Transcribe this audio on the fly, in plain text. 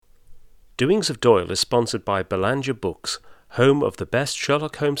Doings of Doyle is sponsored by Belanger Books, home of the best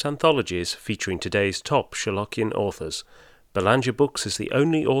Sherlock Holmes anthologies featuring today's top Sherlockian authors. Belanger Books is the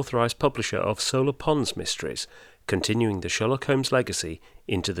only authorised publisher of Solar Ponds mysteries, continuing the Sherlock Holmes legacy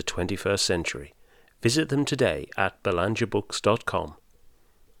into the 21st century. Visit them today at belangerbooks.com.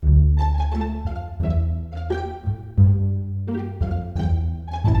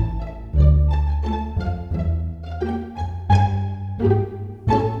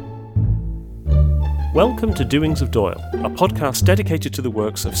 Welcome to Doings of Doyle, a podcast dedicated to the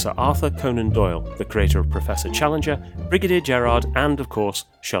works of Sir Arthur Conan Doyle, the creator of Professor Challenger, Brigadier Gerard, and, of course,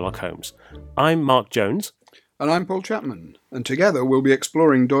 Sherlock Holmes. I'm Mark Jones. And I'm Paul Chapman, and together we'll be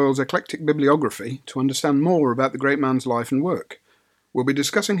exploring Doyle's eclectic bibliography to understand more about the great man's life and work. We'll be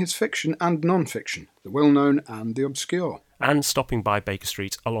discussing his fiction and non-fiction, the well-known and the obscure. And stopping by Baker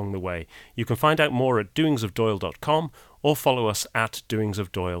Street along the way. You can find out more at doingsofdoyle.com or follow us at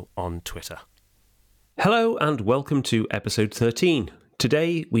doingsofdoyle on Twitter. Hello and welcome to episode 13.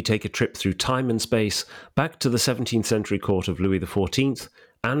 Today we take a trip through time and space back to the 17th century court of Louis XIV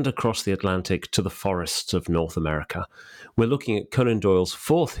and across the Atlantic to the forests of North America. We're looking at Conan Doyle's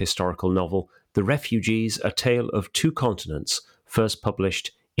fourth historical novel, The Refugees, A Tale of Two Continents, first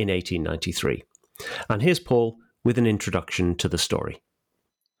published in 1893. And here's Paul with an introduction to the story.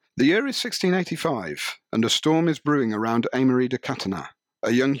 The year is 1685, and a storm is brewing around Aymery de Catinat, a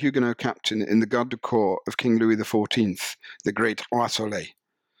young Huguenot captain in the Garde du Corps of King Louis XIV, the Great Roi Soleil.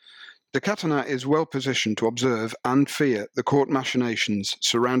 De Catinat is well positioned to observe and fear the court machinations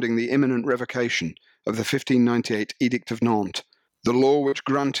surrounding the imminent revocation of the 1598 Edict of Nantes, the law which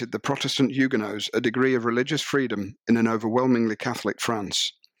granted the Protestant Huguenots a degree of religious freedom in an overwhelmingly Catholic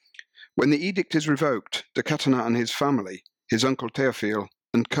France. When the edict is revoked, de Catinat and his family, his uncle Théophile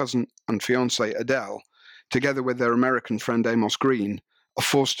and cousin and fiancée Adèle, together with their American friend Amos Green, are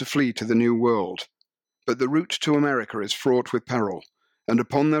forced to flee to the New World. But the route to America is fraught with peril, and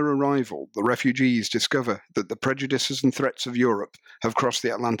upon their arrival, the refugees discover that the prejudices and threats of Europe have crossed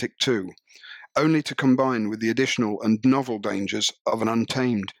the Atlantic too, only to combine with the additional and novel dangers of an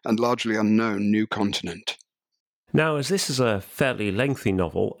untamed and largely unknown new continent. Now, as this is a fairly lengthy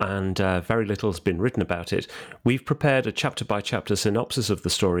novel and very little has been written about it, we've prepared a chapter-by-chapter synopsis of the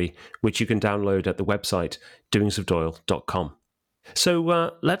story, which you can download at the website doingsofdoyle.com.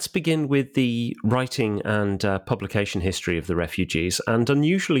 So let's begin with the writing and publication history of The Refugees, and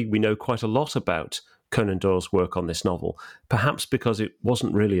unusually we know quite a lot about Conan Doyle's work on this novel, perhaps because it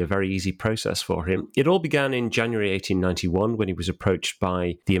wasn't really a very easy process for him. It all began in January 1891 when he was approached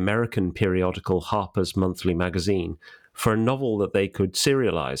by the American periodical Harper's Monthly Magazine for a novel that they could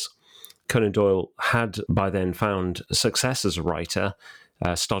serialize. Conan Doyle had by then found success as a writer.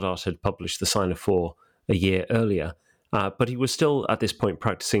 Stoddart had published The Sign of Four a year earlier. But he was still at this point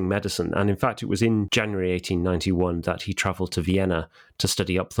practicing medicine, and in fact it was in January 1891 that he travelled to Vienna to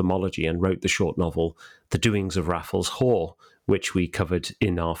study ophthalmology and wrote the short novel The Doings of Raffles Haw, which we covered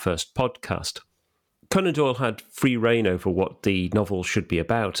in our first podcast. Conan Doyle had free rein over what the novel should be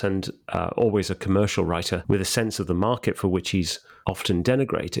about, and always a commercial writer with a sense of the market for which he's often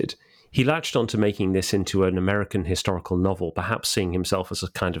denigrated. He latched on to making this into an American historical novel, perhaps seeing himself as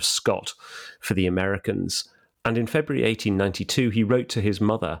a kind of Scot for the Americans. And in February 1892, he wrote to his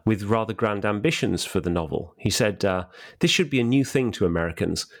mother with rather grand ambitions for the novel. He said, "This should be a new thing to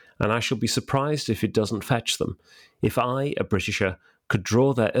Americans, and I shall be surprised if it doesn't fetch them. If I, a Britisher, could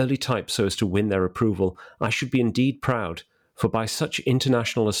draw their early type so as to win their approval, I should be indeed proud, for by such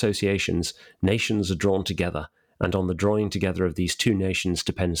international associations, nations are drawn together, and on the drawing together of these two nations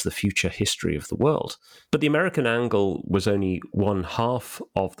depends the future history of the world." But the American angle was only one half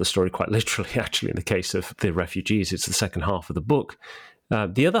of the story, quite literally, actually, in the case of The Refugees. It's the second half of the book.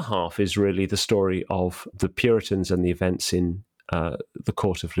 The other half is really the story of the Puritans and the events in the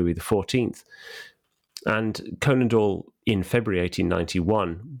court of Louis XIV. And Conan Doyle, in February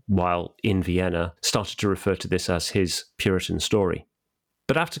 1891, while in Vienna, started to refer to this as his Puritan story.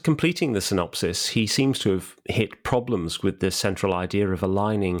 But after completing the synopsis, he seems to have hit problems with the central idea of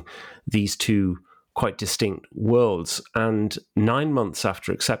aligning these two quite distinct worlds. And 9 months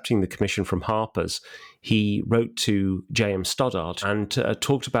after accepting the commission from Harper's, he wrote to J.M. Stoddart and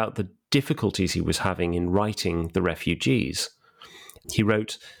talked about the difficulties he was having in writing The Refugees. He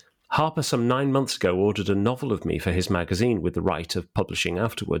wrote, "Harper some 9 months ago ordered a novel of me for his magazine with the right of publishing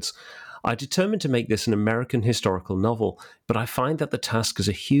afterwards. I determined to make this an American historical novel, but I find that the task is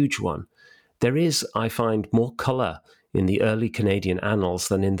a huge one. There is, I find, more colour in the early Canadian annals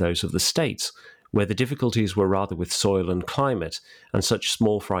than in those of the States, where the difficulties were rather with soil and climate, and such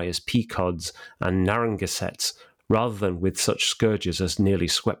small fry as pequods and Narragansetts rather than with such scourges as nearly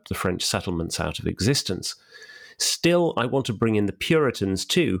swept the French settlements out of existence. Still, I want to bring in the Puritans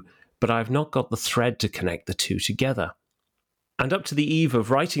too, but I've not got the thread to connect the two together. And up to the eve of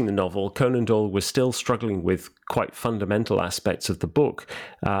writing the novel, Conan Doyle was still struggling with quite fundamental aspects of the book.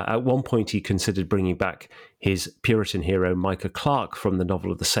 At one point, he considered bringing back his Puritan hero, Micah Clarke, from the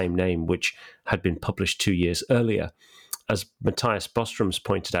novel of the same name, which had been published 2 years earlier. As Matthias Bostroms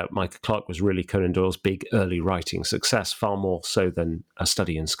pointed out, Micah Clarke was really Conan Doyle's big early writing success, far more so than A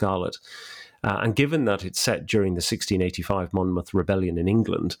Study in Scarlet. And given that it's set during the 1685 Monmouth Rebellion in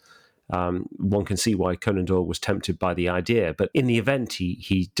England, one can see why Conan Doyle was tempted by the idea, but in the event,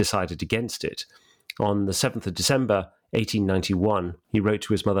 he decided against it. On the 7th of December, 1891, he wrote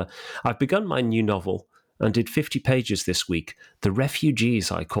to his mother, "I've begun my new novel and did 50 pages this week. The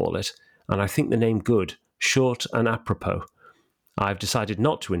Refugees, I call it, and I think the name good, short and apropos. I've decided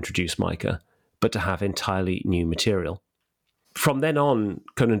not to introduce Micah, but to have entirely new material." From then on,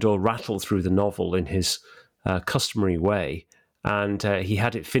 Conan Doyle rattled through the novel in his customary way, and he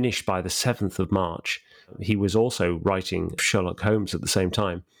had it finished by the 7th of March. He was also writing Sherlock Holmes at the same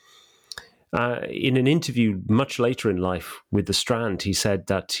time. In an interview much later in life with The Strand, he said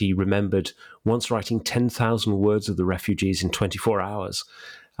that he remembered once writing 10,000 words of The Refugees in 24 hours,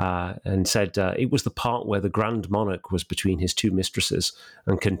 and said it was the part where the Grand Monarch was between his two mistresses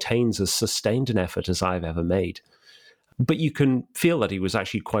and contains as sustained an effort as I've ever made. But you can feel that he was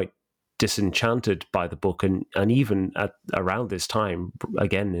actually quite disenchanted by the book, and even at around this time,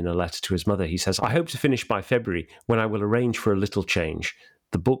 again in a letter to his mother, he says, "I hope to finish by February, when I will arrange for a little change.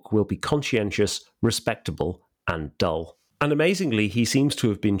 The book will be conscientious, respectable, and dull." And amazingly, he seems to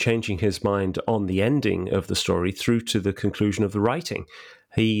have been changing his mind on the ending of the story through to the conclusion of the writing.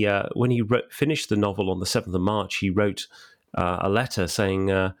 He, when he finished the novel on the 7th of March, he wrote a letter saying,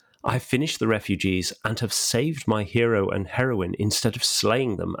 "I've finished The Refugees and have saved my hero and heroine instead of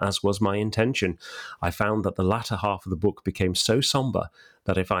slaying them, as was my intention. I found that the latter half of the book became so somber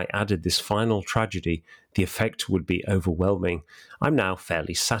that if I added this final tragedy, the effect would be overwhelming. I'm now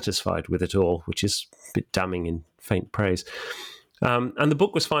fairly satisfied with it all," which is a bit damning in faint praise. And the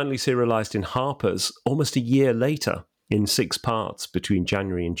book was finally serialized in Harper's almost a year later, in 6 parts between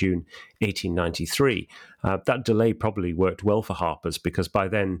January and June 1893. That delay probably worked well for Harper's, because by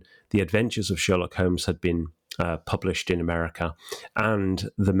then The Adventures of Sherlock Holmes had been published in America, and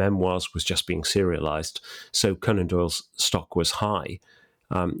The Memoirs was just being serialized, so Conan Doyle's stock was high.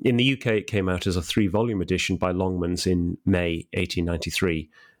 In the UK, it came out as a 3-volume edition by Longmans in May 1893,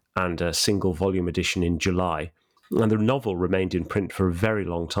 and a single-volume edition in July. And the novel remained in print for a very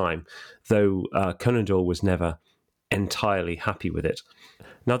long time, though Conan Doyle was never entirely happy with it.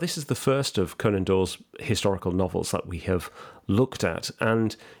 Now, this is the first of Conan Doyle's historical novels that we have looked at,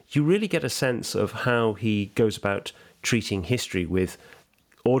 and you really get a sense of how he goes about treating history with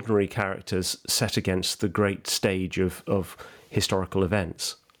ordinary characters set against the great stage of historical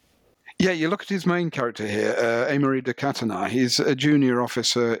events. Yeah, you look at his main character here, Aimeri de Catinat. He's a junior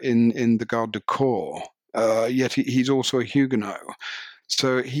officer in the Garde du Corps, yet he's also a Huguenot.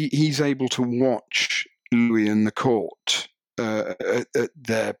 So he's able to watch Louis and the court at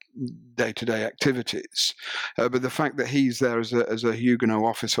their day-to-day activities, but the fact that he's there as a Huguenot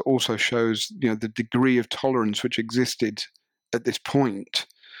officer also shows, the degree of tolerance which existed at this point,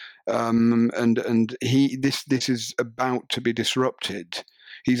 and this is about to be disrupted.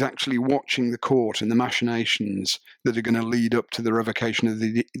 He's actually watching the court and the machinations that are going to lead up to the revocation of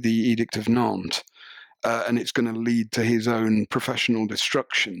the Edict of Nantes. And it's going to lead to his own professional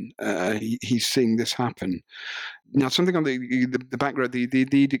destruction. He's seeing this happen. Now, something on the background, the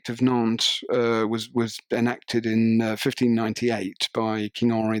Edict of Nantes was enacted in 1598 by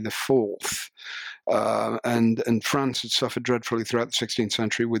King Henri IV. And France had suffered dreadfully throughout the 16th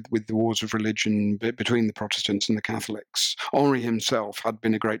century with the wars of religion between the Protestants and the Catholics. Henri himself had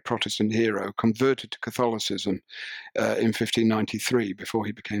been a great Protestant hero, converted to Catholicism in 1593 before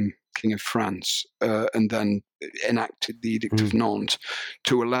he became King of France, and then enacted the Edict of Nantes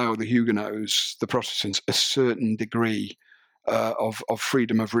to allow the Huguenots, the Protestants, a certain degree of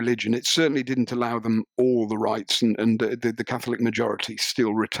freedom of religion. It certainly didn't allow them all the rights, and the Catholic majority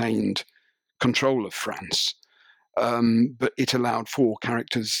still retained control of France. But it allowed for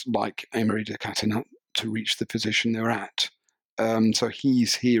characters like Aimeri de Catinat to reach the position they're at. So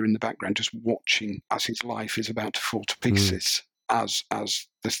he's here in the background just watching as his life is about to fall to pieces. As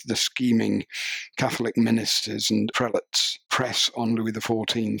the scheming Catholic ministers and prelates press on Louis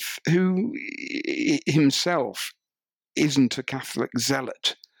XIV, who himself isn't a Catholic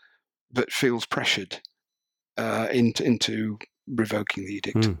zealot, but feels pressured into revoking the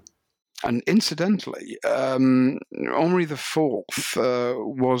edict. And incidentally, Henri IV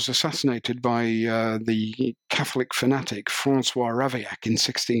was assassinated by the Catholic fanatic Francois Ravaillac in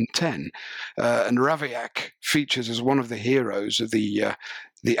 1610. And Ravaillac features as one of the heroes of the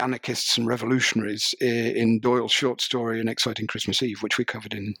anarchists and revolutionaries in Doyle's short story An Exciting Christmas Eve, which we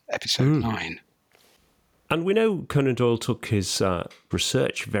covered in episode 9. And we know Conan Doyle took his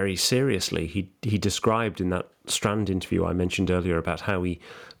research very seriously. He described in that Strand interview I mentioned earlier about how he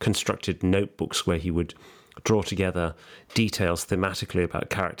constructed notebooks where he would draw together details thematically about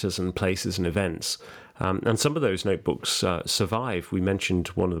characters and places and events. And some of those notebooks survive. We mentioned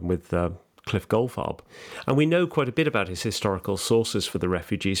one of them with Cliff Goldfarb. And we know quite a bit about his historical sources for the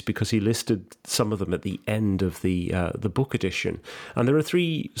refugees because he listed some of them at the end of the book edition. And there are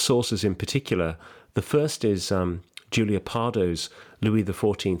 3 sources in particular. The first is Julia Pardoe's Louis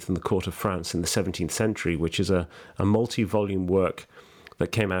XIV and the Court of France in the 17th century, which is a multi-volume work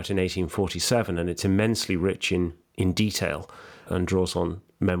that came out in 1847, and it's immensely rich in detail and draws on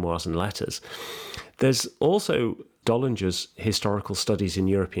memoirs and letters. There's also Dollinger's Historical Studies in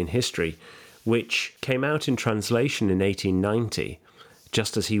European History, which came out in translation in 1890,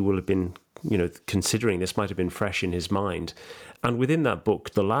 just as he will have been, considering this might have been fresh in his mind. And within that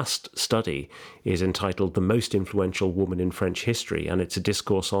book, the last study is entitled The Most Influential Woman in French History, and it's a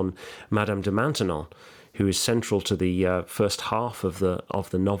discourse on Madame de Maintenon, who is central to the first half of the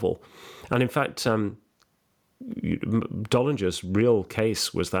novel. And in fact, Dollinger's real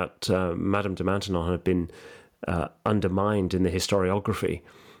case was that Madame de Maintenon had been undermined in the historiography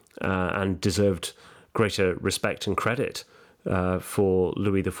and deserved greater respect and credit for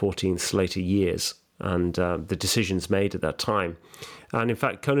Louis XIV's later years and the decisions made at that time. And in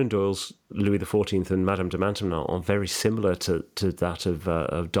fact, Conan Doyle's Louis XIV and Madame de Maintenon are very similar to that of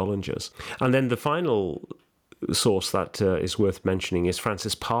Dollinger's. And then the final source that is worth mentioning is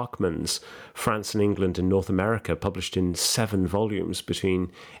Francis Parkman's France and England in North America, published in 7 volumes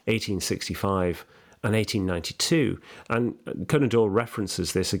between 1865 and 1892. And Conan Doyle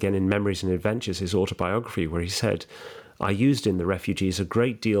references this again in Memories and Adventures, his autobiography, where he said, "I used in The Refugees a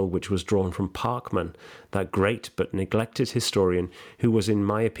great deal which was drawn from Parkman, that great but neglected historian who was, in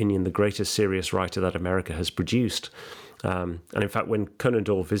my opinion, the greatest serious writer that America has produced." And in fact, when Conan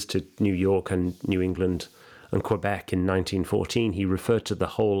Doyle visited New York and New England and Quebec in 1914, he referred to the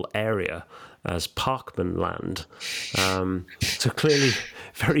whole area as Parkman land. So clearly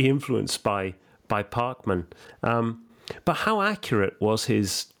very influenced by Parkman. But how accurate was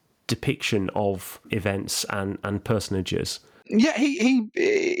his depiction of events and personages? Yeah, he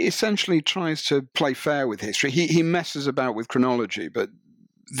essentially tries to play fair with history. He messes about with chronology, but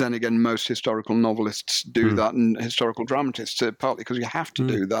then again, most historical novelists do that, and historical dramatists, partly because you have to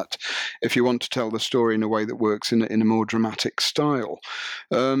do that if you want to tell the story in a way that works in a more dramatic style.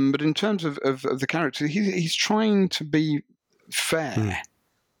 But in terms of the character, he's trying to be fair.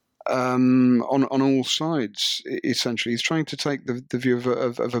 On all sides, essentially. He's trying to take the view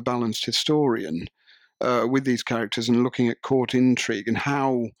of a balanced historian with these characters and looking at court intrigue and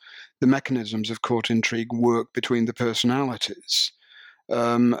how the mechanisms of court intrigue work between the personalities.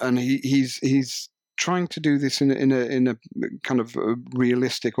 And he's trying to do this in a kind of a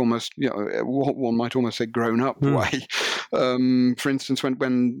realistic, almost, what one might almost say grown-up way. For instance,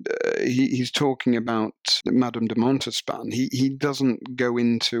 when he's talking about Madame de Montespan, he doesn't go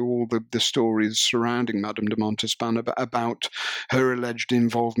into all the stories surrounding Madame de Montespan about her alleged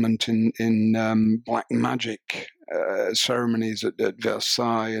involvement in black magic ceremonies at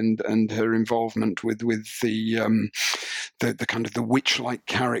Versailles and her involvement with the kind of the witch-like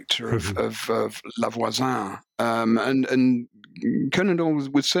character of La Voisin. And Conan Doyle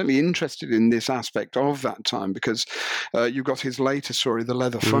was certainly interested in this aspect of that time because you've got his later story, The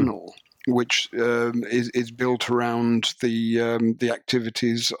Leather Funnel, which is built around the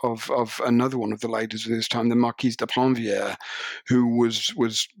activities of another one of the ladies of this time, the Marquise de Brinvière, who was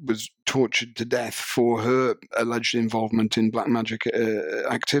tortured to death for her alleged involvement in black magic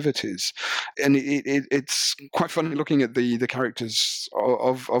activities. And it's quite funny looking at the characters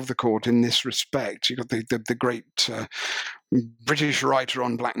of the court in this respect. You've got the great British writer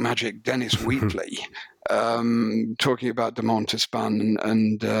on black magic, Dennis Wheatley, talking about de Montespan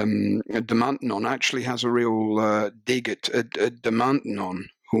and de Maintenon, actually has a real dig at de Maintenon,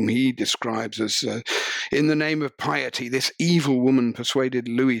 whom he describes as, in the name of piety, this evil woman persuaded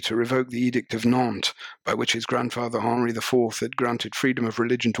Louis to revoke the Edict of Nantes, by which his grandfather Henri IV had granted freedom of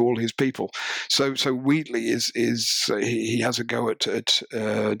religion to all his people. So Wheatley he has a go at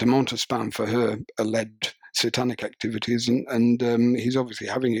de Montespan for her alleged satanic activities, and he's obviously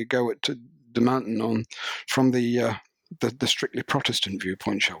having a go at de Maintenon from the strictly Protestant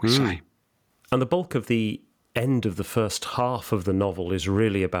viewpoint, shall we say. And the bulk of the end of the first half of the novel is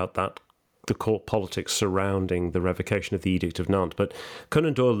really about the court politics surrounding the revocation of the Edict of Nantes. But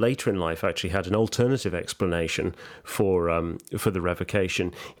Conan Doyle later in life actually had an alternative explanation for the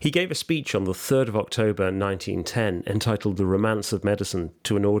revocation. He gave a speech on the 3rd of October 1910 entitled The Romance of Medicine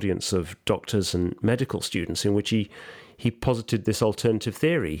to an audience of doctors and medical students, in which he posited this alternative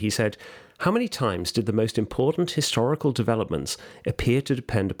theory. He said, "How many times did the most important historical developments appear to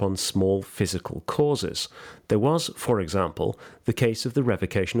depend upon small physical causes? There was, for example, the case of the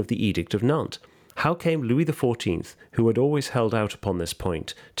revocation of the Edict of Nantes. How came Louis XIV, who had always held out upon this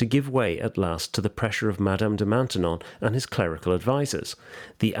point, to give way at last to the pressure of Madame de Maintenon and his clerical advisers?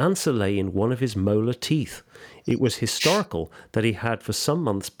 The answer lay in one of his molar teeth. It was historical that he had for some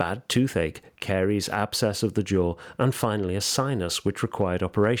months bad toothache, caries, abscess of the jaw, and finally a sinus which required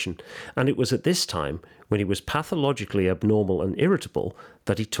operation. And it was at this time, when he was pathologically abnormal and irritable,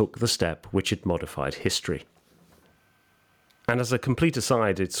 that he took the step which had modified history." And as a complete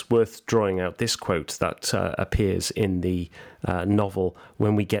aside, it's worth drawing out this quote that appears in the novel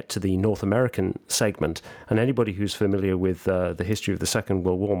when we get to the North American segment. And anybody who's familiar with the history of the Second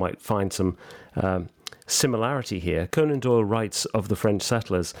World War might find some similarity here. Conan Doyle writes of the French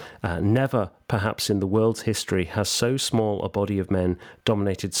settlers, "Never, perhaps in the world's history, has so small a body of men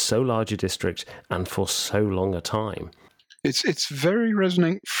dominated so large a district and for so long a time." It's very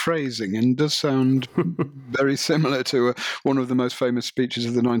resonant phrasing and does sound very similar to one of the most famous speeches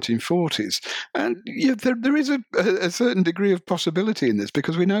of the 1940s. And yeah, there is a certain degree of possibility in this,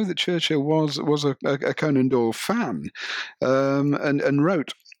 because we know that Churchill was a Conan Doyle fan, and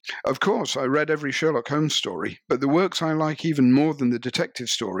wrote, "Of course, I read every Sherlock Holmes story, but the works I like even more than the detective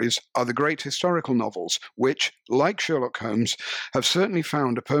stories are the great historical novels, which, like Sherlock Holmes, have certainly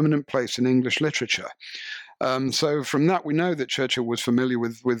found a permanent place in English literature." So from that, we know that Churchill was familiar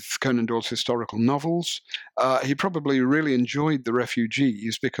with Conan Doyle's historical novels. He probably really enjoyed The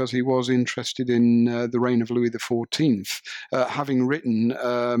Refugees because he was interested in the reign of Louis XIV, having written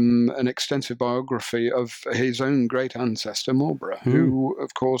an extensive biography of his own great ancestor, Marlborough, who,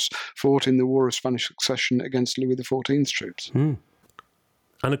 of course, fought in the War of Spanish Succession against Louis XIV's troops. And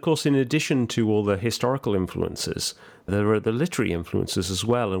of course, in addition to all the historical influences, there are the literary influences as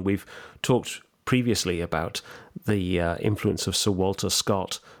well. And we've talked previously about the influence of Sir Walter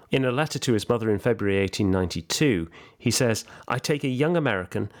Scott. In a letter to his mother in February 1892, he says, "I take a young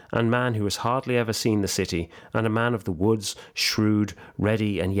American and man who has hardly ever seen the city, and a man of the woods, shrewd,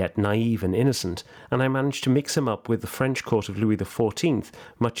 ready, and yet naive and innocent, and I manage to mix him up with the French court of Louis XIV,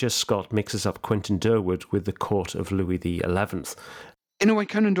 much as Scott mixes up Quentin Durward with the court of Louis XI." In a way,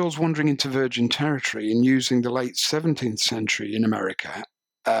 Conan Doyle's wandering into virgin territory and using the late 17th century in America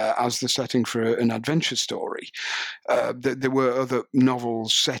as the setting for an adventure story. There were other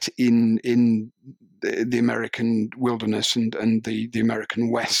novels set in the American wilderness and the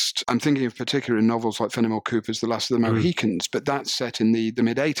American West. I'm thinking of particular novels like Fenimore Cooper's The Last of the Mohicans, but that's set in the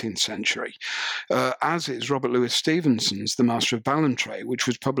mid-18th century, as is Robert Louis Stevenson's The Master of Ballantrae, which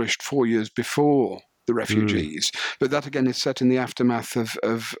was published 4 years before The Refugees. But that again is set in the aftermath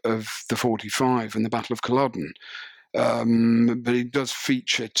of the 45 and the Battle of Culloden. But it does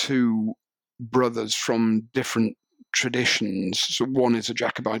feature two brothers from different traditions. So one is a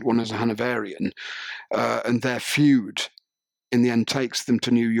Jacobite, one is a Hanoverian, and their feud in the end takes them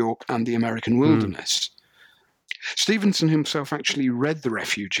to New York and the American wilderness. Stevenson himself actually read The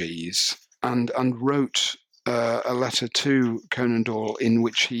Refugees and wrote a letter to Conan Doyle in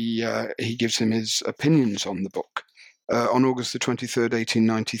which he gives him his opinions on the book on August the 23rd,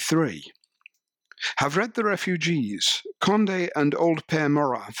 1893. "Have read The Refugees. Condé and old Père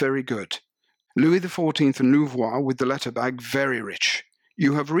Morat very good. Louis XIV and Louvois with the letter bag very rich.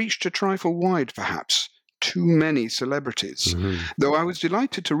 You have reached a trifle wide, perhaps. Too many celebrities. Though I was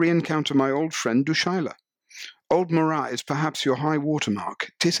delighted to re-encounter my old friend Du Chaillu. Old Marat is perhaps your high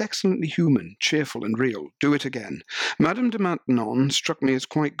watermark. 'Tis excellently human, cheerful and real. Do it again. Madame de Maintenon struck me as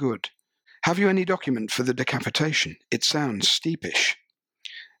quite good. Have you any document for the decapitation? It sounds steepish.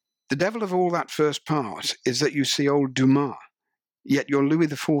 The devil of all that first part is that you see old Dumas, yet your Louis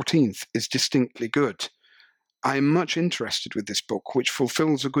XIV is distinctly good. I am much interested with this book, which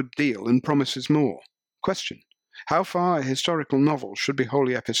fulfills a good deal and promises more. Question: how far a historical novel should be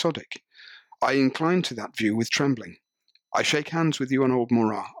wholly episodic? I incline to that view with trembling. I shake hands with you on old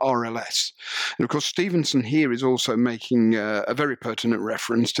Marat, RLS. And of course, Stevenson here is also making a very pertinent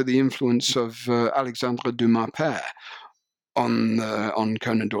reference to the influence of Alexandre Dumas père on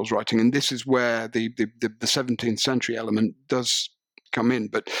Conan Doyle's writing, and this is where the 17th century element does come in.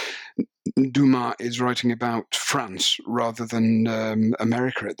 But Dumas is writing about France rather than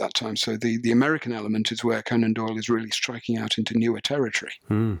America at that time. So the American element is where Conan Doyle is really striking out into newer territory.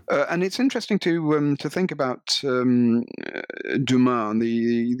 And it's interesting to think about Dumas and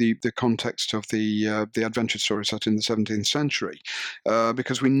the context of the adventure story set in the 17th century,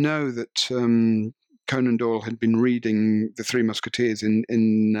 because we know that Conan Doyle had been reading The Three Musketeers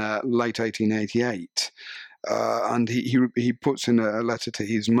in late 1888. And he puts in a letter to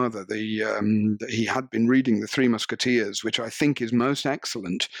his mother that he had been reading The Three Musketeers, which I think is most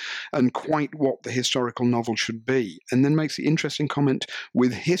excellent and quite what the historical novel should be, and then makes the interesting comment,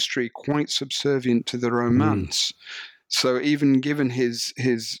 with history quite subservient to the romance. So even given his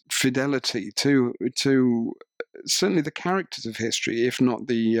fidelity to certainly the characters of history, if not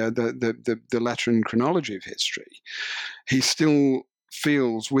the letter and chronology of history, he still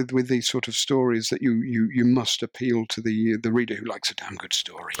feels with these sort of stories that you must appeal to the reader who likes a damn good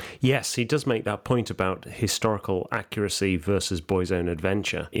story. Yes, he does make that point about historical accuracy versus boy's own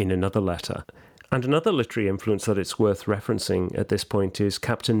adventure in another letter. And another literary influence that it's worth referencing at this point is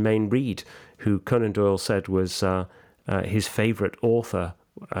Captain Mayne Reid, who Conan Doyle said was his favourite author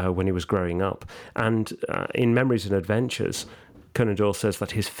when he was growing up. And in Memories and Adventures, Conan Doyle says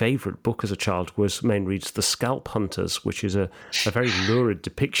that his favourite book as a child was Mayne Reid's The Scalp Hunters, which is a very lurid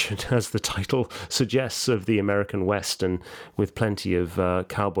depiction, as the title suggests, of the American West, and with plenty of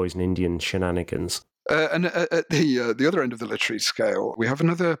cowboys and Indian shenanigans. And at the other end of the literary scale, we have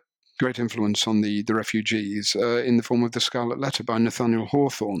another great influence on the refugees in the form of The Scarlet Letter by Nathaniel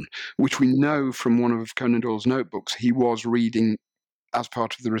Hawthorne, which we know from one of Conan Doyle's notebooks he was reading as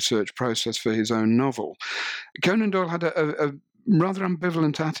part of the research process for his own novel. Conan Doyle had a rather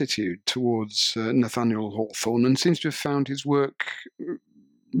ambivalent attitude towards Nathaniel Hawthorne, and seems to have found his work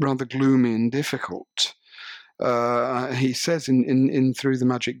rather gloomy and difficult. He says in Through the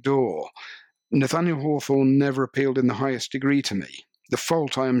Magic Door, Nathaniel Hawthorne never appealed in the highest degree to me. The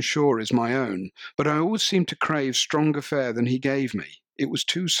fault, I am sure, is my own, but I always seemed to crave stronger fare than he gave me. It was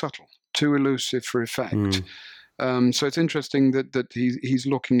too subtle, too elusive for effect. So it's interesting that he's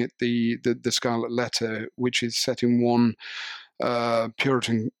looking at the Scarlet Letter, which is set in one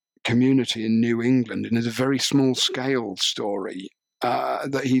Puritan community in New England, and is a very small scale story,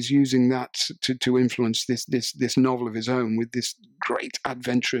 that he's using that to influence this novel of his own with this great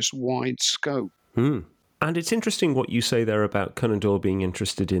adventurous wide scope. And it's interesting what you say there about Conan Doyle being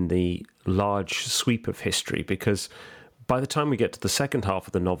interested in the large sweep of history, because by the time we get to the second half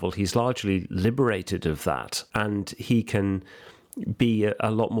of the novel, he's largely liberated of that, and he can be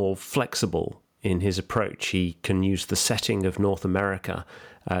a lot more flexible in his approach. He can use the setting of North America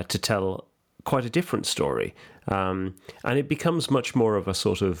to tell quite a different story. And it becomes much more of a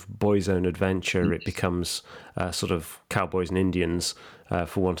sort of boy's own adventure. It becomes sort of cowboys and Indians,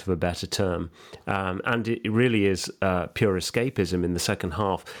 for want of a better term. And it really is pure escapism in the second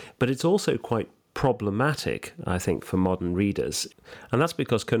half. But it's also quite problematic, I think, for modern readers. And that's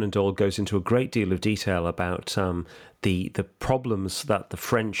because Conan Doyle goes into a great deal of detail about the problems that the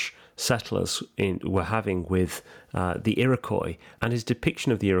French settlers were having with the Iroquois, and his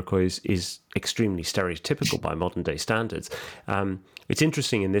depiction of the Iroquois is extremely stereotypical by modern day standards. It's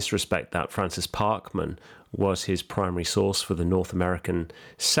interesting in this respect that Francis Parkman was his primary source for the North American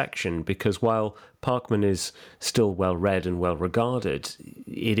section, because while Parkman is still well read and well regarded,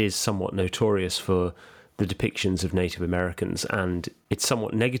 it is somewhat notorious for the depictions of Native Americans and its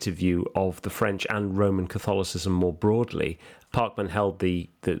somewhat negative view of the French and Roman Catholicism more broadly. Parkman held the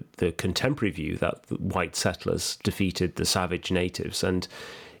contemporary view that the white settlers defeated the savage natives, and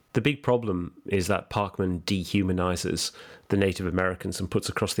the big problem is that Parkman dehumanizes the Native Americans and puts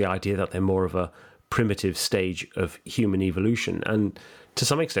across the idea that they're more of a primitive stage of human evolution. And to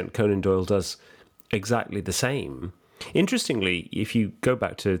some extent, Conan Doyle does exactly the same. Interestingly, if you go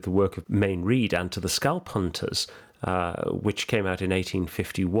back to the work of Mayne Reid and to The Scalp Hunters, which came out in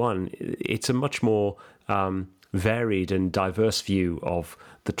 1851, it's a much more varied and diverse view of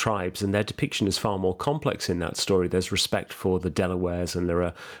the tribes, and their depiction is far more complex in that story. There's respect for the Delawares, and there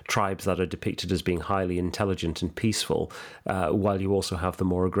are tribes that are depicted as being highly intelligent and peaceful, while you also have the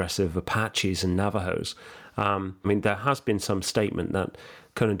more aggressive Apaches and Navajos. There has been some statement that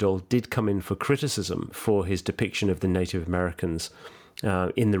Conan Doyle did come in for criticism for his depiction of the Native Americans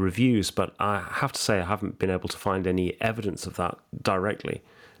in the reviews, but I have to say I haven't been able to find any evidence of that directly.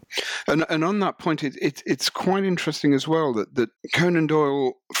 And on that point, it's quite interesting as well that Conan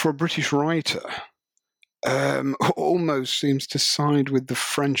Doyle, for a British writer, almost seems to side with the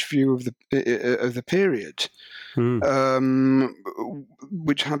French view of the period,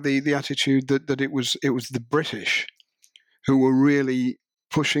 which had the attitude that it was the British who were really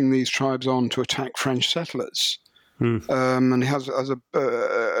pushing these tribes on to attack French settlers. And he has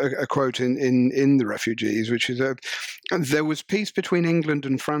a quote in The Refugees, which is, there was peace between England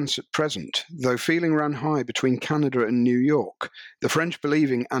and France at present, though feeling ran high between Canada and New York, the French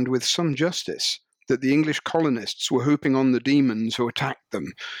believing, and with some justice, that the English colonists were whooping on the demons who attacked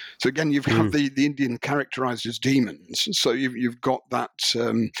them. So again, you've got the Indian characterized as demons. So you've got that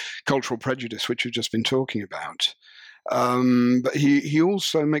cultural prejudice which we've just been talking about. But he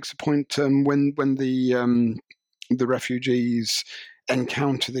also makes a point when the refugees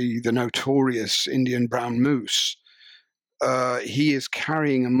encounter the notorious Indian brown moose. He is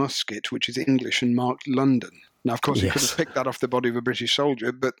carrying a musket which is English and marked London. Now, of course, he could have picked that off the body of a British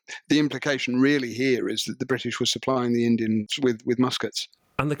soldier, but the implication really here is that the British were supplying the Indians with muskets.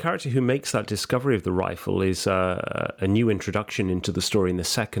 And the character who makes that discovery of the rifle is a new introduction into the story in the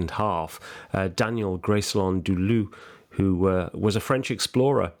second half. Daniel Greysolon du Loup, who was a French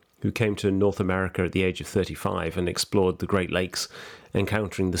explorer who came to North America at the age of 35 and explored the Great Lakes,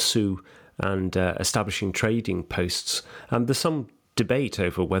 encountering the Sioux and establishing trading posts. And there's some debate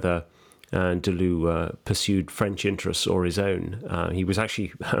over whether du Loup pursued French interests or his own. He was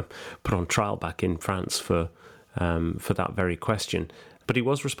actually put on trial back in France for that very question. But he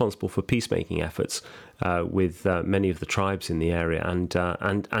was responsible for peacemaking efforts with many of the tribes in the area,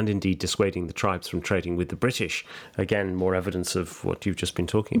 and indeed dissuading the tribes from trading with the British. Again, more evidence of what you've just been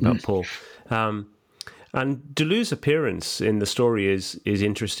talking about, Paul. And du Loup's appearance in the story is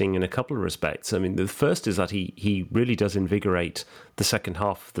interesting in a couple of respects. I mean, the first is that he really does invigorate the second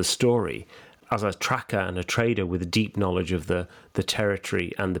half of the story as a tracker and a trader with a deep knowledge of the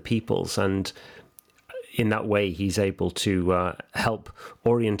territory and the peoples. And in that way, he's able to help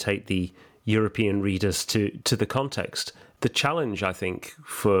orientate the European readers to the context. The challenge, I think,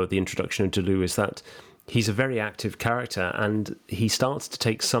 for the introduction of du Loup is that he's a very active character, and he starts to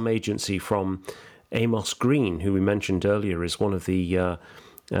take some agency from Amos Green, who we mentioned earlier is one of the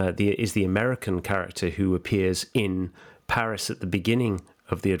American character who appears in Paris at the beginning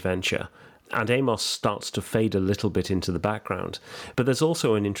of the adventure. And Amos starts to fade a little bit into the background. But there's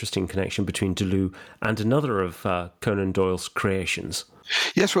also an interesting connection between du Loup and another of Conan Doyle's creations.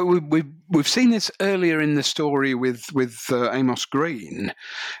 Yes, well, we've seen this earlier in the story with Amos Green,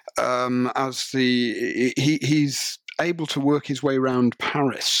 as he's able to work his way around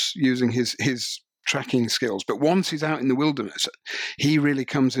Paris using his tracking skills. But once he's out in the wilderness, he really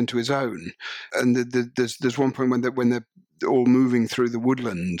comes into his own. And there's one point when they're all moving through the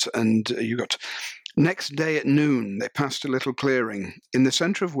woodland, and you got next day at noon they passed a little clearing, in the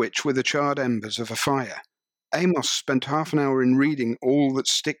centre of which were the charred embers of a fire. Amos spent half an hour in reading all that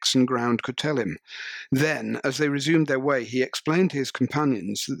sticks and ground could tell him. Then, as they resumed their way, he explained to his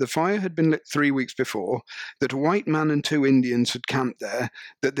companions that the fire had been lit 3 weeks before, that a white man and 2 Indians had camped there,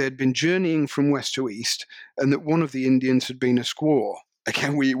 that they had been journeying from west to east, and that one of the Indians had been a squaw.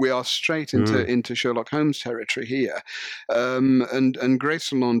 Again, we are straight into Sherlock Holmes territory here. And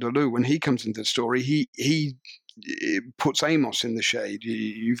Greysolon du Loup, when he comes into the story, he puts Amos in the shade.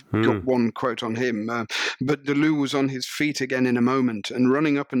 You've got one quote on him. But du Loup was on his feet again in a moment and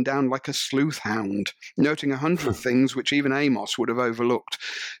running up and down like a sleuth hound, noting 100 things which even Amos would have overlooked.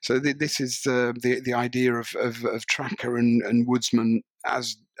 So this is the idea of tracker and woodsman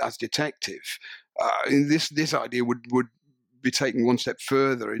as detective. This idea would be taken one step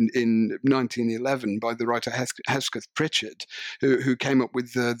further in 1911 by the writer Hesketh Pritchard, who came up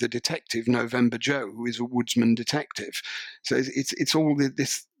with the detective November Joe, who is a woodsman detective. So it's all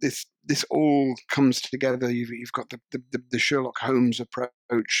this all comes together. You've got the Sherlock Holmes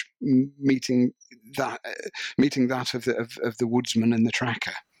approach meeting that of the woodsman and the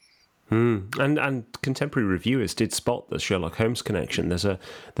tracker. And contemporary reviewers did spot the Sherlock Holmes connection. There's a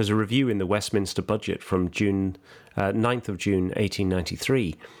review in the Westminster Budget from 9th of June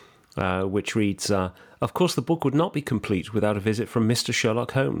 1893, which reads, "Of course the book would not be complete without a visit from Mr.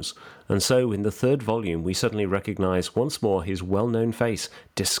 Sherlock Holmes, and so in the 3rd volume we suddenly recognise once more his well-known face,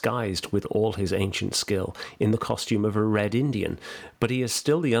 disguised with all his ancient skill in the costume of a Red Indian. But he is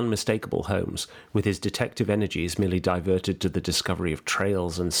still the unmistakable Holmes, with his detective energies merely diverted to the discovery of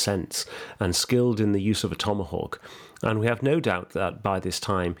trails and scents, and skilled in the use of a tomahawk. And we have no doubt that by this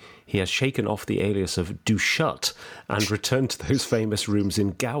time he has shaken off the alias of Duchut and returned to those famous rooms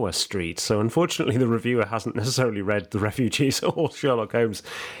in Gower Street." So unfortunately the reviewer hasn't necessarily read The Refugees or Sherlock Holmes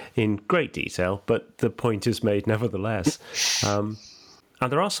in great detail, but the point is made nevertheless. And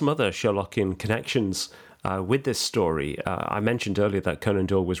there are some other Sherlockian connections with this story. I mentioned earlier that Conan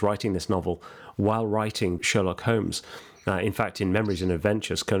Doyle was writing this novel while writing Sherlock Holmes. In fact, in Memories and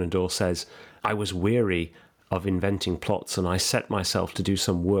Adventures, Conan Doyle says, "I was weary of inventing plots, and I set myself to do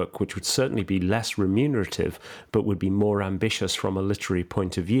some work which would certainly be less remunerative, but would be more ambitious from a literary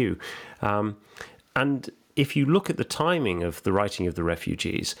point of view. And if you look at the timing of the writing of The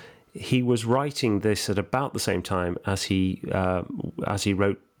Refugees, he was writing this at about the same time as he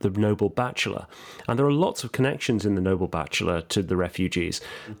wrote The Noble Bachelor. And there are lots of connections in The Noble Bachelor to The Refugees.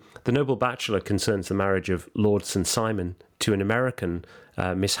 The Noble Bachelor concerns the marriage of Lord St. Simon to an American,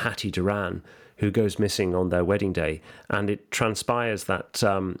 Miss Hattie Duran, who goes missing on their wedding day. And it transpires that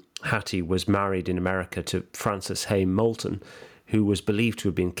Hattie was married in America to Francis Hay Moulton, who was believed to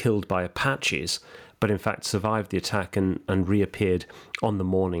have been killed by Apaches, but in fact survived the attack and reappeared on the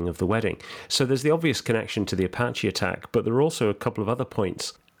morning of the wedding. So there's the obvious connection to the Apache attack, but there are also a couple of other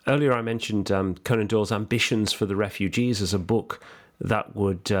points. Earlier I mentioned Conan Doyle's ambitions for The Refugees as a book that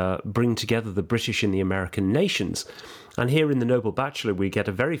would bring together the British and the American nations. And here in The Noble Bachelor we get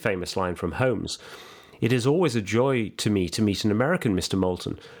a very famous line from Holmes. "It is always a joy to me to meet an American, Mr.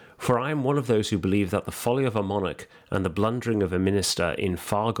 Moulton, for I am one of those who believe that the folly of a monarch and the blundering of a minister in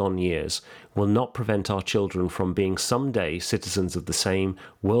far-gone years will not prevent our children from being some day citizens of the same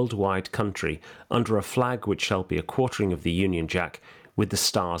world-wide country under a flag which shall be a quartering of the Union Jack with the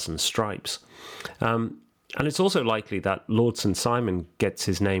stars and stripes." And it's also likely that Lord St. Simon gets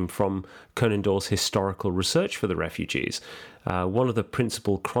his name from Conan Doyle's historical research for The Refugees. One of the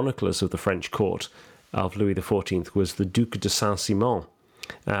principal chroniclers of the French court of Louis XIV was the Duc de Saint-Simon.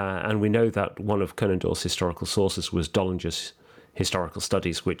 And we know that one of Conan Doyle's historical sources was Dollinger's Historical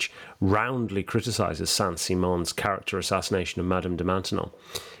Studies, which roundly criticises Saint-Simon's character assassination of Madame de Maintenon.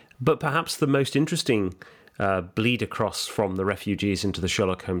 But perhaps the most interesting bleed across from The Refugees into the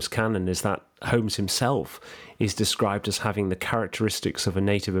Sherlock Holmes canon is that Holmes himself is described as having the characteristics of a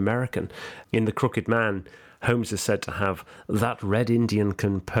Native American. In The Crooked Man, Holmes is said to have that red Indian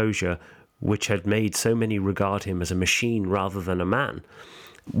composure which had made so many regard him as a machine rather than a man,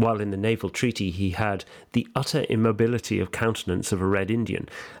 while in the Naval Treaty he had the utter immobility of countenance of a red Indian.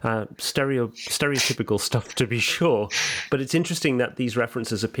 Stereotypical stuff, to be sure, but it's interesting that these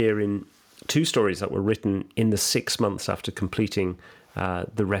references appear in two stories that were written in the 6 months after completing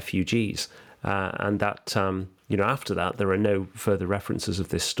The Refugees, and that after that there are no further references of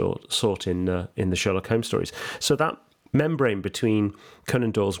this sort in the Sherlock Holmes stories. So that membrane between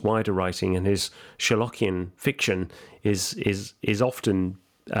Conan Doyle's wider writing and his Sherlockian fiction is often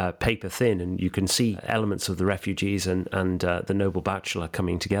paper thin, and you can see elements of The Refugees and The Noble Bachelor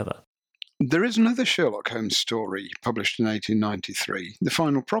coming together. There is another Sherlock Holmes story published in 1893, The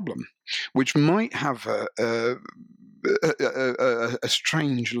Final Problem, which might have a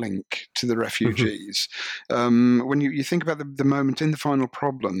strange link to The Refugees. When you think about the moment in The Final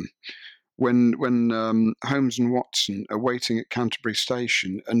Problem, when Holmes and Watson are waiting at Canterbury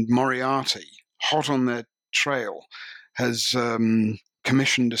Station, and Moriarty, hot on their trail, has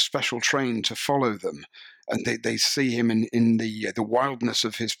commissioned a special train to follow them, and they see him in the wildness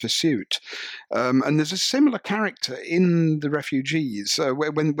of his pursuit. And there's a similar character in The Refugees.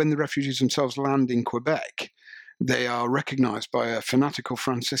 When the refugees themselves land in Quebec, they are recognized by a fanatical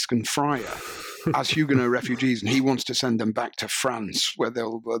Franciscan friar as Huguenot refugees, and he wants to send them back to France, where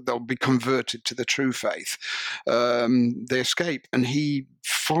they'll be converted to the true faith. They escape, and he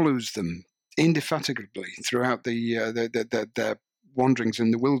follows them indefatigably throughout their wanderings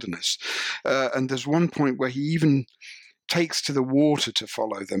in the wilderness. And there's one point where he even takes to the water to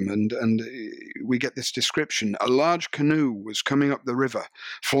follow them, and we get this description. A large canoe was coming up the river,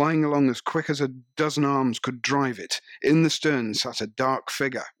 flying along as quick as a dozen arms could drive it. In the stern sat a dark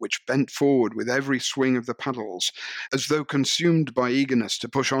figure, which bent forward with every swing of the paddles, as though consumed by eagerness to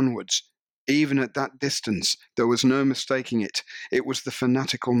push onwards. Even at that distance, there was no mistaking it. It was the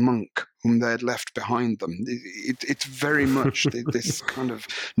fanatical monk whom they had left behind them. It's very much this kind of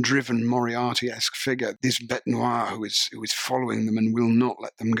driven Moriarty-esque figure, this bête noire who is following them and will not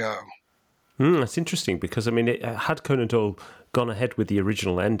let them go. That's interesting, because, I mean, had Conan Doyle gone ahead with the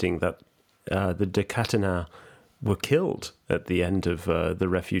original ending that the de Catinat were killed at the end of The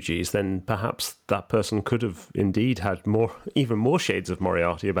Refugees, then perhaps that person could have indeed had even more shades of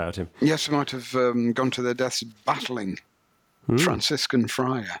Moriarty about him. Yes, he might have gone to their deaths battling Franciscan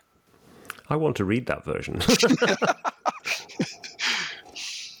friar. I want to read that version.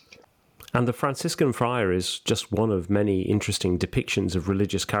 And the Franciscan friar is just one of many interesting depictions of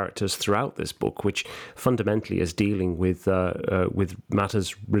religious characters throughout this book, which fundamentally is dealing with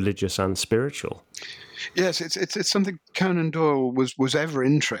matters religious and spiritual. Yes, it's something Conan Doyle was ever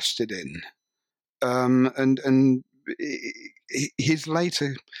interested in, and his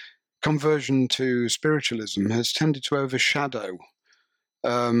later conversion to spiritualism has tended to overshadow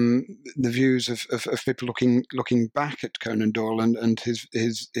the views of people looking back at Conan Doyle and his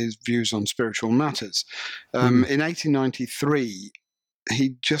views on spiritual matters. In 1893,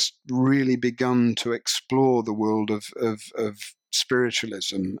 he'd just really begun to explore the world of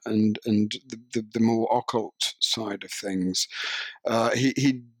spiritualism and the more occult side of things.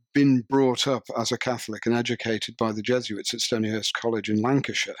 He'd been brought up as a Catholic and educated by the Jesuits at Stonyhurst College in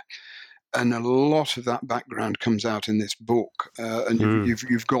Lancashire. And a lot of that background comes out in this book, and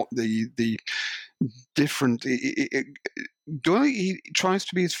you've got the different. Doyle, he tries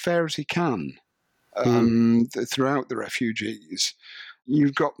to be as fair as he can throughout the refugees.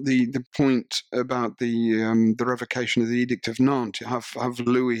 You've got the point about the revocation of the Edict of Nantes. You have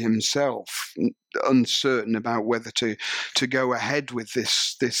Louis himself uncertain about whether to go ahead with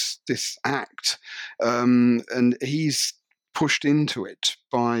this act, and he's pushed into it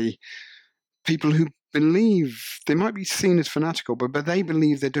by people who believe they might be seen as fanatical, but they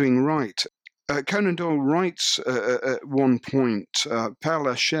believe they're doing right. Conan Doyle writes at one point, Père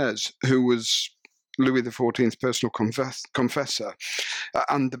Lachaise, who was Louis XIV's personal confessor,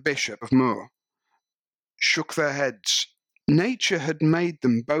 and the Bishop of Meaux, shook their heads. Nature had made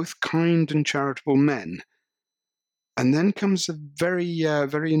them both kind and charitable men. And then comes a very,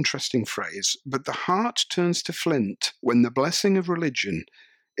 very interesting phrase, but the heart turns to flint when the blessing of religion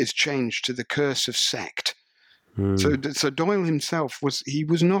is changed to the curse of sect. So Doyle himself was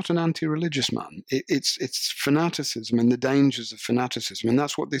not an anti-religious man. It's fanaticism and the dangers of fanaticism, and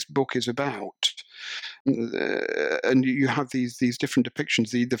that's what this book is about. And you have these different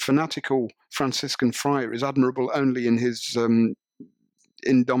depictions. The fanatical Franciscan friar is admirable only in his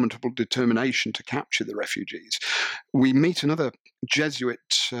indomitable determination to capture the refugees. We meet another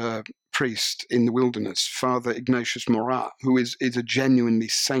Jesuit priest in the wilderness, Father Ignatius Morat, who is a genuinely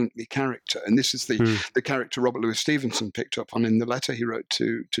saintly character. And this is the character Robert Louis Stevenson picked up on in the letter he wrote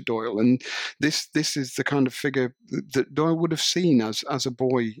to Doyle. And this is the kind of figure that Doyle would have seen as a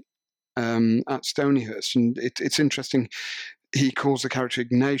boy at Stonyhurst. And it's interesting, he calls the character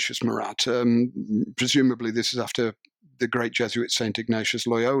Ignatius Morat. Presumably this is after the great Jesuit Saint Ignatius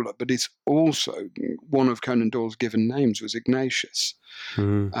Loyola, but it's also one of Conan Doyle's given names was Ignatius.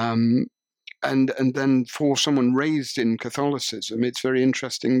 And then for someone raised in Catholicism, it's very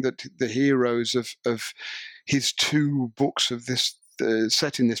interesting that the heroes of his two books of this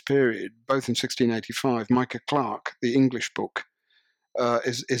set in this period, both in 1685, Micah Clarke, the English book,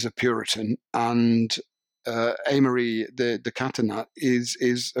 is a Puritan, and Aimeri de Catinat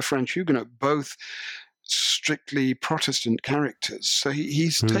is a French Huguenot, both strictly Protestant characters. So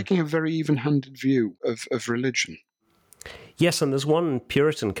he's taking a very even-handed view of religion. Yes, and there's one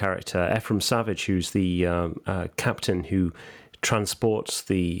Puritan character, Ephraim Savage, who's the captain who transports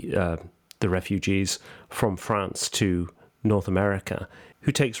the refugees from France to North America,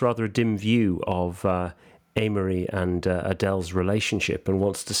 who takes rather a dim view of Aimeri and Adele's relationship and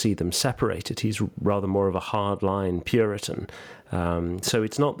wants to see them separated. He's rather more of a hardline Puritan. So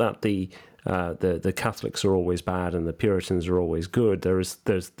it's not that the Catholics are always bad and the Puritans are always good.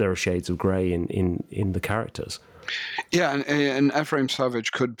 There are shades of grey in the characters. Yeah, and Ephraim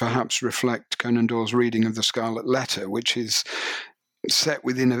Savage could perhaps reflect Conan Doyle's reading of The Scarlet Letter, which is set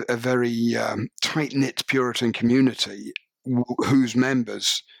within a very tight-knit Puritan community whose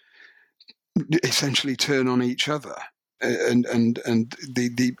members essentially turn on each other. And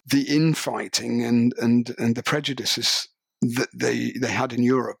the infighting and the prejudices that they had in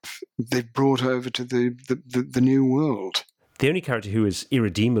Europe, they've brought over to the New World. The only character who is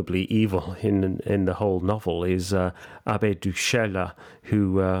irredeemably evil in the whole novel is Abbé Duchesne,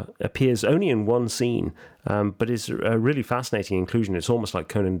 who appears only in one scene, but is a really fascinating inclusion. It's almost like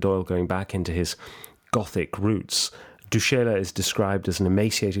Conan Doyle going back into his Gothic roots. Duchesne is described as an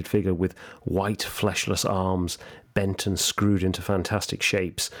emaciated figure with white, fleshless arms, bent and screwed into fantastic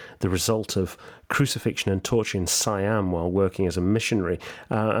shapes, the result of crucifixion and torture in Siam while working as a missionary.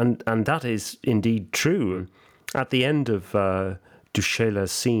 And that is indeed true. At the end of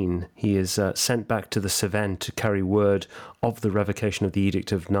Duchesne's scene, he is sent back to the Cevennes to carry word of the revocation of the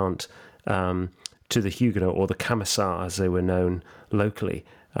Edict of Nantes to the Huguenots, or the Camisards as they were known locally.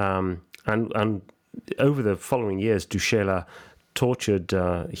 And over the following years, Duchesne tortured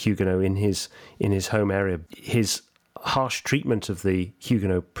Huguenots in his home area. His harsh treatment of the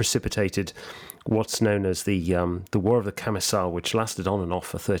Huguenots precipitated what's known as the War of the Camisards, which lasted on and off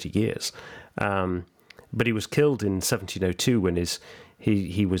for 30 years. But he was killed in 1702 when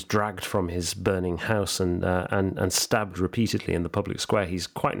he was dragged from his burning house and stabbed repeatedly in the public square. He's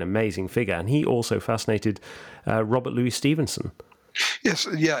quite an amazing figure, and he also fascinated Robert Louis Stevenson. Yes,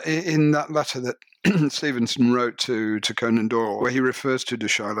 yeah, in that letter that Stevenson wrote to Conan Doyle, where he refers to De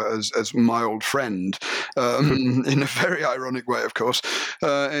Schuyler as my old friend, in a very ironic way, of course.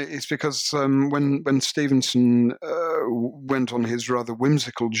 It's because when Stevenson went on his rather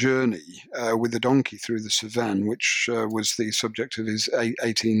whimsical journey with a donkey through the Cevennes, which was the subject of his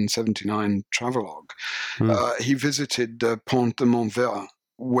 1879 travelogue, he visited Pont de Montvert,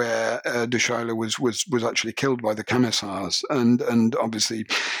 where De Schuyler was actually killed by the Camisards, and obviously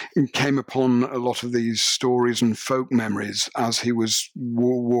came upon a lot of these stories and folk memories as he was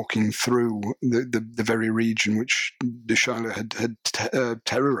walking through the very region which De Schuyler had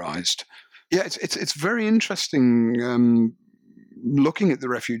terrorized. Yeah, it's very interesting. Looking at the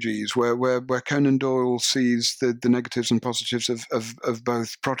refugees, where Conan Doyle sees the negatives and positives of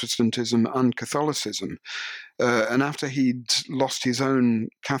both Protestantism and Catholicism. And after he'd lost his own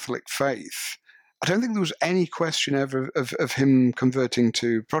Catholic faith, I don't think there was any question ever of him converting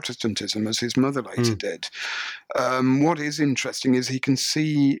to Protestantism, as his mother later did. What is interesting is he can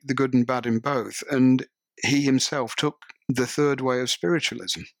see the good and bad in both, and he himself took the third way of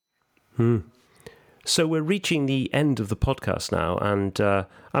spiritualism. So we're reaching the end of the podcast now, and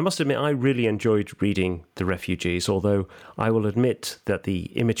I must admit I really enjoyed reading The Refugees, although I will admit that the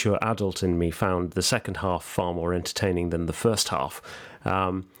immature adult in me found the second half far more entertaining than the first half.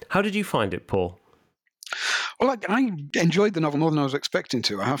 How did you find it, Paul? Well, I enjoyed the novel more than I was expecting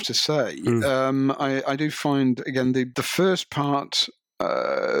to, I have to say. I do find, again, the first part,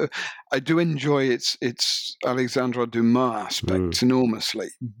 I do enjoy its Alexandre Dumas aspect enormously,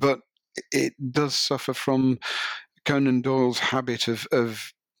 but it does suffer from Conan Doyle's habit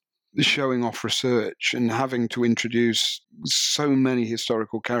of showing off research and having to introduce so many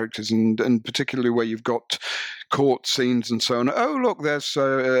historical characters, and particularly where you've got court scenes and so on. Oh, look, there's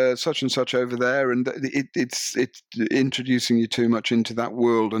such and such over there, and it's introducing you too much into that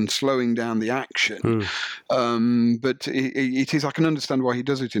world and slowing down the action. But it is. I can understand why he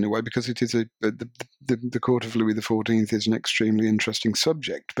does it in a way, because it is the court of Louis XIV is an extremely interesting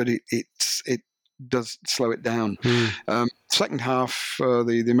subject, but it does slow it down. Second half,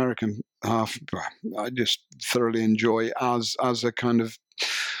 the American half, I just thoroughly enjoy as a kind of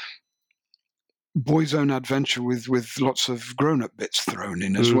boy's own adventure with lots of grown-up bits thrown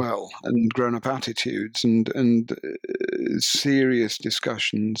in as well, and grown-up attitudes and serious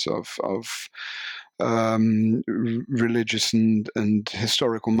discussions of religious and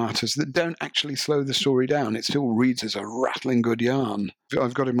historical matters that don't actually slow the story down. It still reads as a rattling good yarn.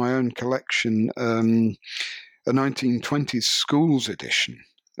 I've got in my own collection a 1920s schools edition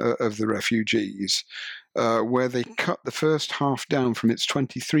of The Refugees, where they cut the first half down from its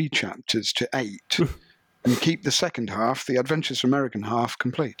 23 chapters to 8 and keep the second half, the Adventures American half,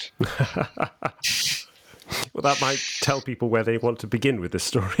 complete. Well, that might tell people where they want to begin with this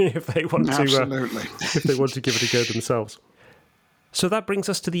story if they want Absolutely. if they want to give it a go themselves. So that brings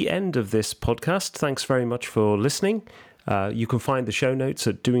us to the end of this podcast. Thanks very much for listening. You can find the show notes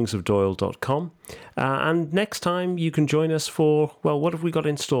at doingsofdoyle.com. And next time you can join us for, well, what have we got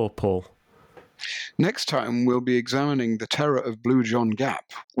in store, Paul? Next time we'll be examining the terror of Blue John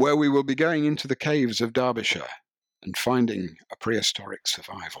Gap, where we will be going into the caves of Derbyshire and finding a prehistoric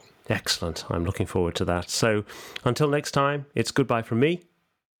survival. Excellent. I'm looking forward to that. So until next time, it's goodbye from me.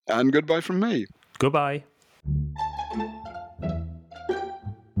 And goodbye from me. Goodbye.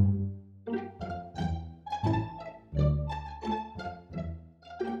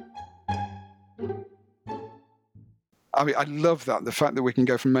 I mean, I love that. The fact that we can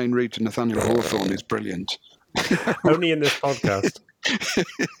go from Mayne Reid to Nathaniel Hawthorne is brilliant. Only in this podcast.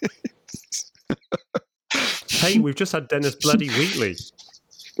 Hey, we've just had Dennis Bloody Wheatley.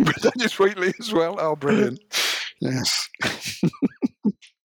 Dennis Wheatley as well. Oh, brilliant. Yes.